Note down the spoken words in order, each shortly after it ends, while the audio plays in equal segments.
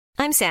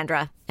I'm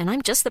Sandra, and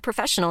I'm just the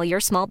professional your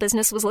small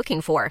business was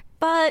looking for.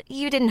 But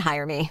you didn't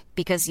hire me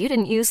because you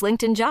didn't use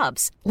LinkedIn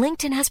Jobs.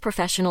 LinkedIn has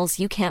professionals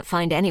you can't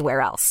find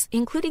anywhere else,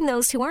 including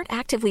those who aren't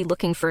actively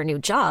looking for a new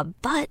job,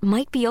 but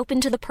might be open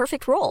to the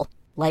perfect role,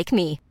 like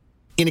me.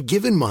 In a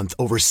given month,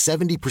 over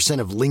 70%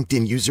 of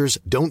LinkedIn users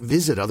don't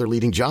visit other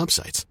leading job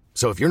sites.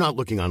 So if you're not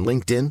looking on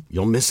LinkedIn,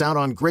 you'll miss out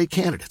on great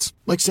candidates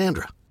like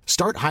Sandra.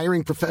 Start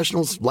hiring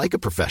professionals like a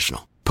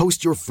professional.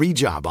 Post your free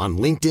job on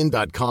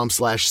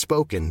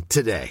linkedin.com/spoken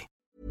today.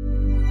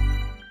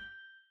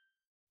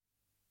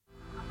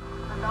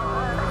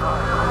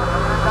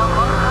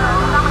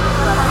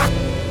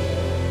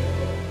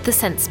 The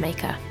Sense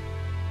Maker.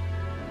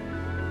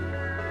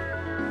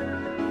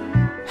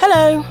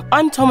 Hello,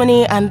 I'm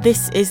Tomini and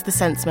this is The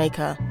Sense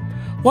Maker.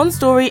 One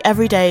story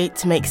every day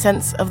to make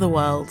sense of the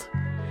world.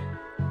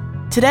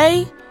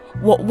 Today,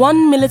 what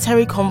one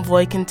military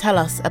convoy can tell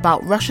us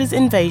about Russia's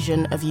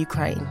invasion of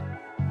Ukraine.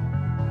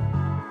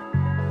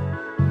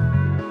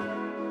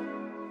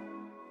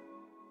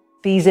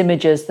 These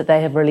images that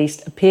they have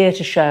released appear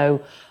to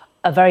show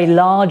a very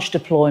large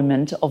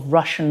deployment of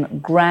Russian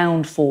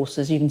ground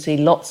forces. You can see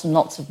lots and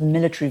lots of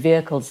military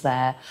vehicles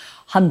there,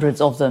 hundreds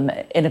of them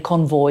in a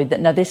convoy.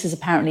 Now, this is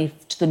apparently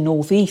to the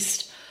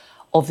northeast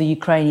of the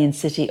Ukrainian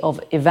city of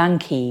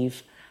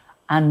Ivankiv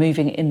and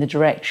moving in the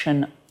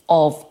direction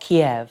of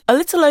Kiev. A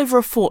little over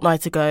a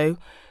fortnight ago,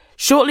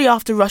 shortly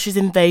after Russia's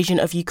invasion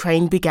of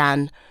Ukraine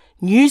began,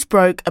 news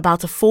broke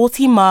about a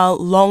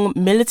 40-mile-long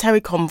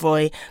military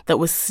convoy that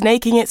was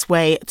snaking its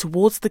way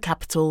towards the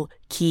capital,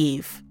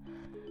 Kyiv.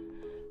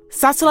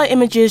 Satellite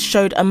images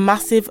showed a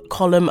massive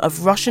column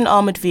of Russian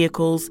armoured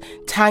vehicles,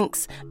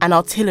 tanks and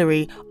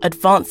artillery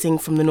advancing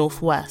from the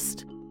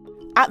northwest.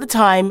 At the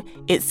time,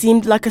 it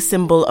seemed like a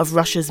symbol of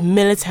Russia's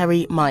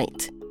military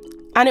might.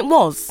 And it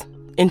was,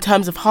 in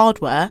terms of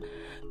hardware,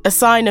 a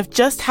sign of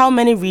just how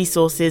many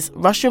resources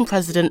Russian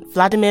President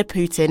Vladimir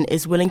Putin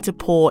is willing to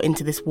pour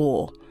into this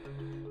war.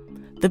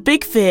 The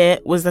big fear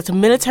was that a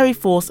military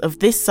force of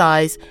this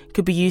size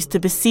could be used to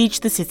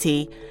besiege the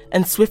city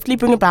and swiftly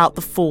bring about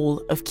the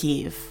fall of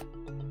Kyiv.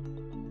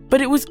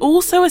 But it was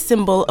also a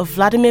symbol of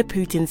Vladimir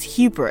Putin's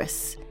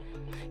hubris.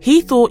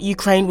 He thought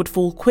Ukraine would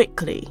fall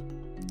quickly,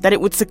 that it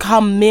would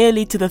succumb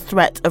merely to the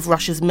threat of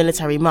Russia's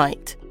military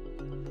might.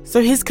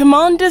 So his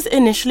commanders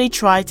initially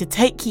tried to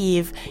take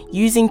Kyiv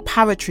using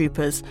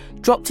paratroopers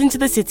dropped into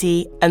the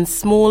city and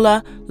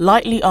smaller,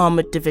 lightly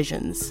armoured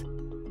divisions.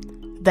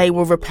 They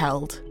were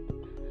repelled.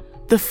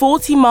 The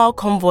 40-mile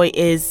convoy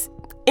is,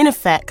 in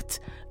effect,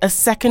 a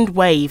second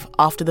wave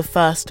after the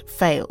first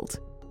failed.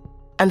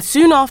 And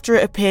soon after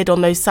it appeared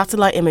on those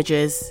satellite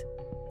images,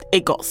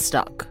 it got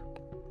stuck.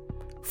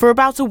 For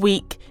about a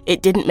week,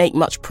 it didn't make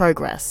much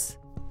progress.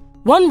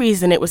 One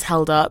reason it was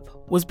held up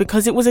was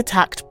because it was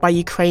attacked by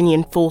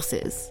Ukrainian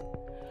forces.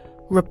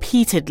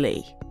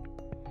 Repeatedly.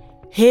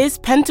 Here's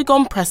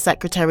Pentagon Press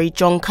Secretary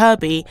John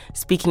Kirby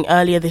speaking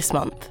earlier this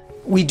month.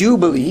 We do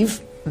believe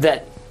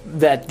that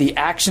the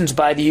actions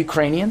by the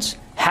Ukrainians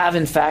have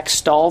in fact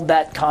stalled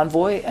that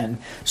convoy and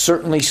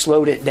certainly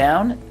slowed it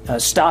down,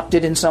 stopped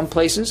it in some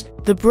places.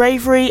 The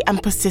bravery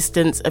and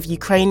persistence of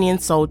Ukrainian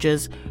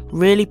soldiers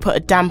really put a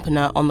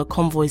dampener on the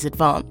convoy's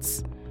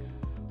advance.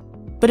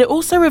 But it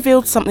also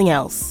revealed something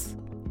else.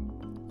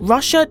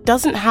 Russia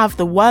doesn't have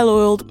the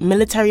well-oiled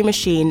military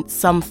machine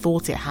some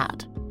thought it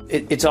had.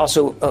 It's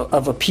also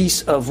of a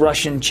piece of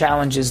Russian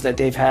challenges that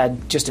they've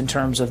had just in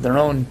terms of their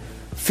own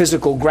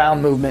physical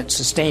ground movement,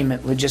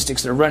 sustainment,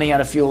 logistics. They're running out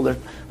of fuel.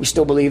 We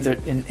still believe that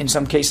in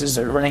some cases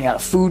they're running out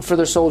of food for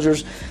their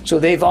soldiers. So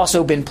they've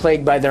also been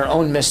plagued by their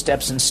own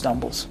missteps and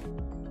stumbles.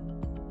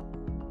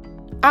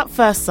 At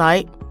first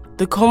sight,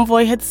 the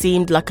convoy had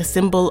seemed like a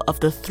symbol of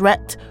the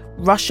threat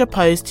Russia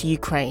posed to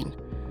Ukraine.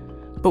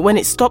 But when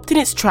it stopped in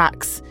its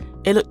tracks,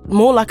 it looked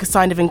more like a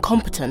sign of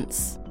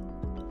incompetence.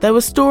 There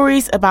were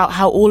stories about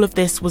how all of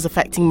this was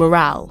affecting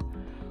morale.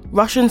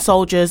 Russian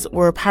soldiers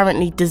were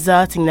apparently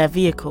deserting their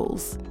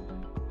vehicles.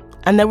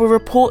 And there were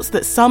reports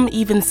that some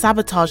even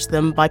sabotaged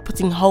them by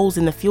putting holes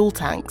in the fuel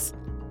tanks.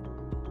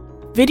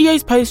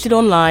 Videos posted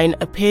online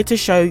appeared to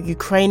show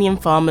Ukrainian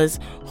farmers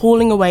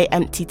hauling away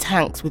empty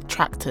tanks with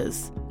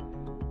tractors.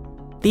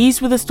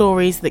 These were the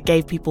stories that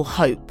gave people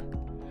hope,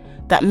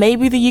 that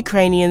maybe the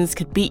Ukrainians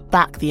could beat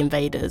back the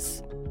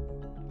invaders.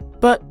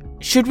 But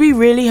should we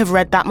really have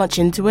read that much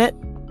into it?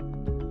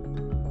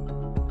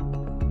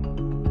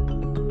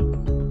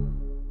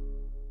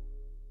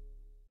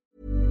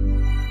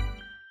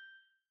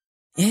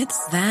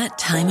 It's that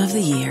time of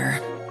the year.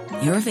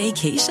 Your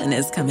vacation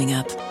is coming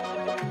up.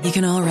 You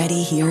can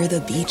already hear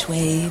the beach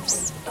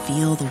waves,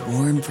 feel the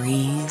warm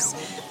breeze,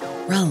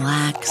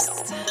 relax,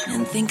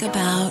 and think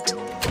about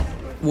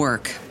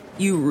work.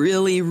 You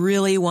really,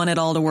 really want it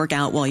all to work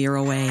out while you're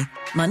away.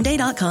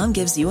 Monday.com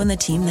gives you and the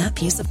team that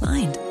peace of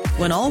mind.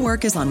 When all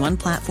work is on one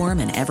platform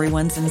and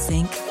everyone's in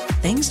sync,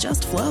 things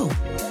just flow.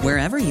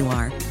 Wherever you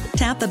are,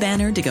 tap the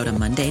banner to go to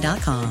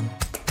Monday.com.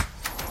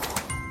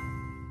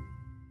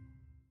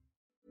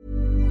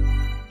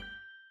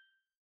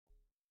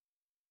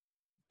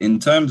 In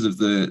terms of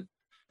the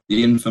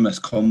the infamous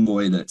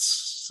convoy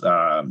that's,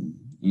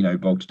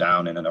 bogged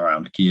down in and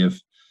around Kyiv.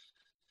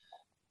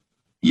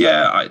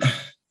 Yeah,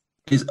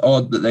 it's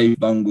odd that they've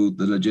bungled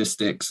the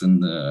logistics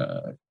and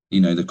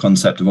the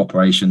concept of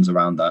operations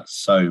around that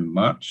so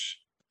much.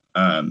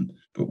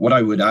 But what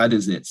I would add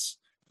is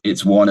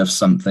it's one of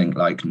something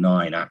like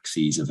 9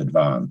 axes of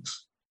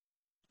advance.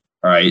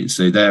 Right,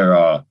 so there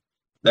are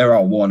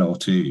 1 or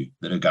 2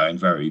 that are going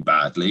very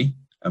badly,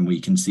 and we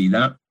can see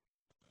that.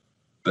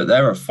 But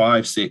there are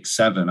 5, 6,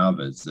 7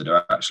 others that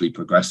are actually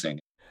progressing.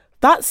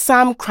 That's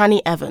Sam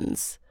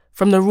Cranny-Evans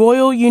from the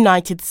Royal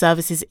United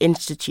Services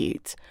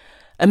Institute,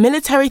 a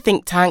military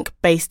think tank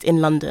based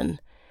in London.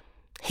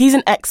 He's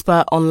an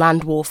expert on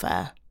land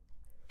warfare.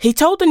 He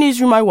told the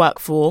newsroom I work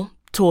for,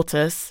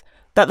 Tortoise,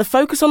 that the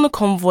focus on the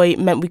convoy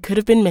meant we could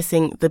have been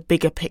missing the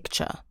bigger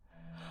picture.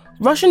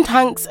 Russian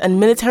tanks and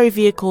military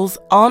vehicles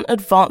aren't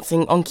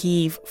advancing on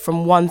Kyiv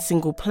from one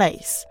single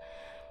place.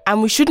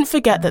 And we shouldn't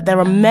forget that there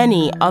are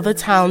many other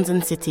towns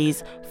and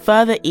cities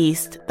further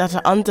east that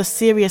are under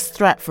serious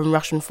threat from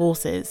Russian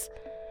forces.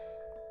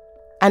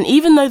 And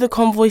even though the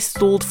convoy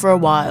stalled for a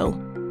while,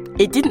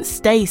 it didn't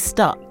stay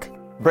stuck.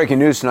 Breaking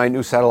news tonight,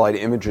 new satellite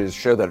images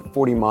show that a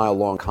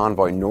 40-mile-long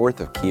convoy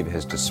north of Kyiv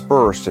has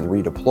dispersed and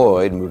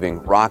redeployed, moving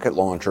rocket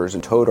launchers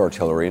and towed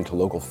artillery into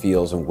local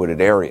fields and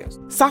wooded areas.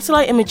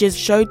 Satellite images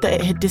showed that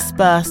it had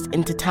dispersed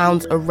into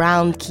towns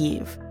around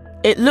Kyiv.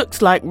 It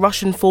looked like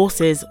Russian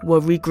forces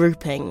were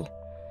regrouping.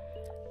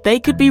 They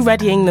could be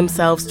readying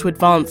themselves to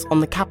advance on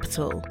the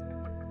capital,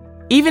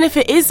 even if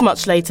it is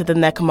much later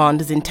than their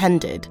commanders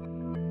intended.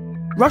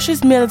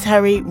 Russia's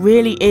military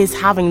really is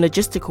having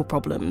logistical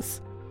problems.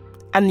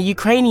 And the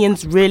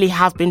Ukrainians really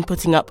have been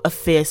putting up a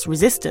fierce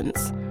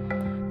resistance.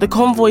 The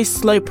convoy's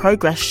slow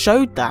progress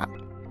showed that.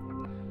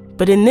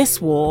 But in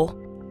this war,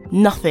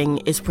 nothing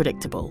is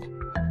predictable.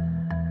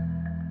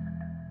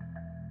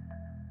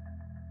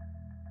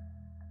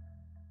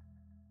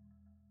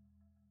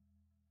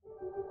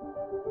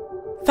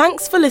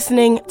 Thanks for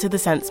listening to The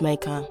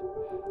Sensemaker.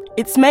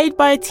 It's made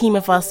by a team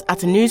of us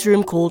at a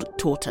newsroom called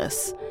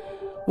Tortoise.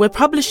 We're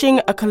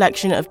publishing a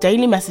collection of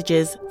daily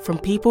messages from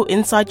people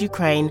inside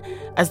Ukraine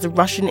as the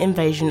Russian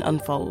invasion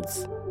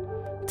unfolds.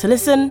 To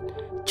listen,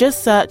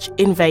 just search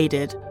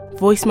Invaded,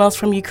 Voicemails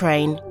from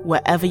Ukraine,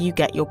 wherever you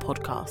get your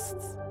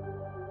podcasts.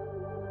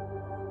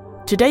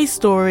 Today's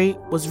story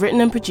was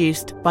written and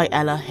produced by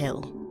Ella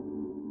Hill.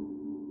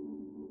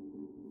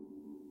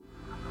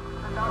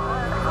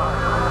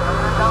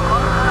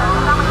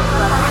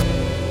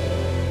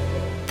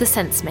 The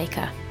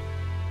Sensemaker.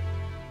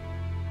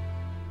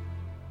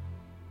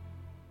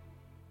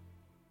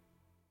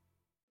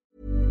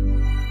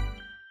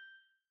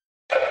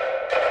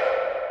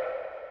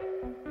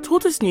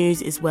 Tortoise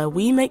News is where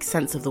we make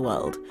sense of the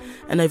world,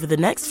 and over the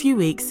next few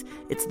weeks,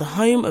 it's the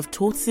home of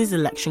Tortoise's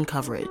election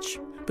coverage.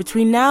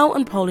 Between now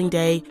and polling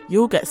day,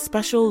 you'll get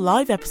special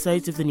live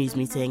episodes of the news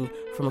meeting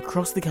from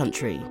across the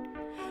country.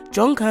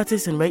 John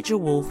Curtis and Rachel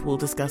Wolf will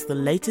discuss the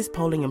latest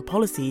polling and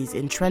policies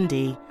in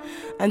Trendy,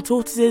 and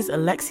Tortoise's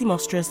Alexi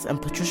Mostras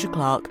and Patricia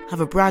Clark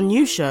have a brand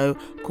new show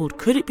called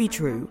Could It Be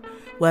True,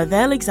 where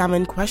they'll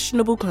examine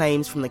questionable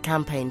claims from the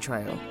campaign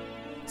trail.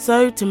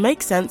 So, to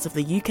make sense of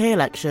the UK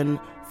election,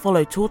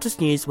 follow Tortoise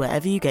News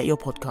wherever you get your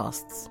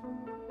podcasts.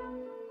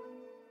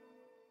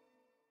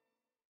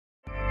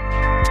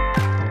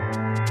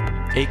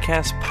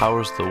 Acast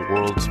powers the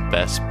world's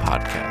best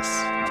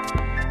podcasts.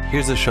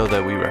 Here's a show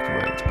that we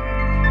recommend.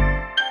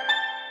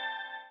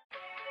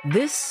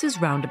 This is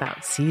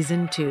Roundabout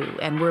Season 2,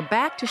 and we're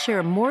back to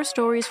share more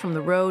stories from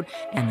the road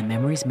and the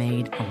memories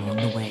made along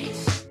the way.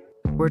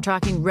 We're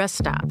talking rest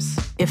stops.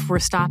 If we're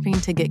stopping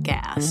to get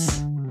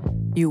gas,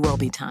 you will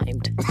be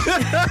timed.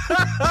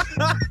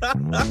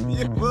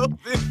 You will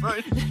be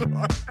for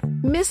sure.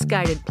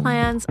 Misguided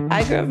plans.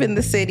 I grew up in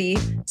the city,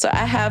 so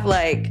I have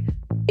a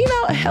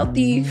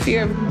healthy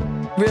fear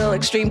of real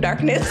extreme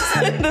darkness.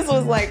 This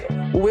was like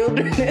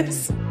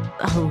wilderness.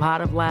 A lot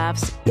of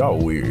laughs. Y'all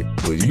weird,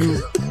 but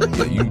you were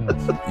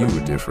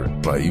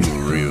different. Like, you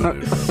were real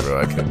different,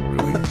 bro. I can't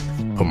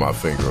really put my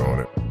finger on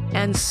it.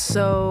 And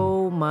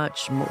so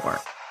much more.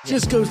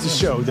 Just goes to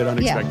show that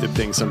unexpected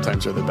things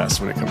sometimes are the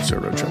best when it comes to a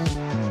road trip.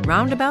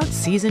 Roundabout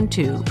Season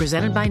 2,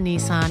 presented by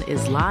Nissan,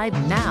 is live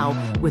now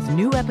with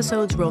new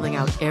episodes rolling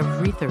out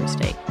every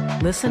Thursday.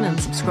 Listen and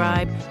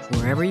subscribe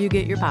wherever you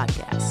get your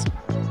podcasts.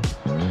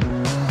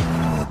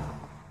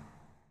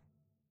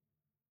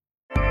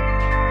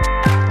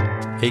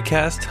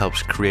 Acast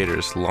helps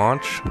creators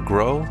launch,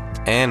 grow,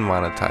 and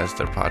monetize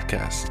their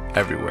podcasts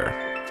everywhere.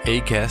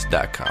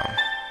 Acast.com.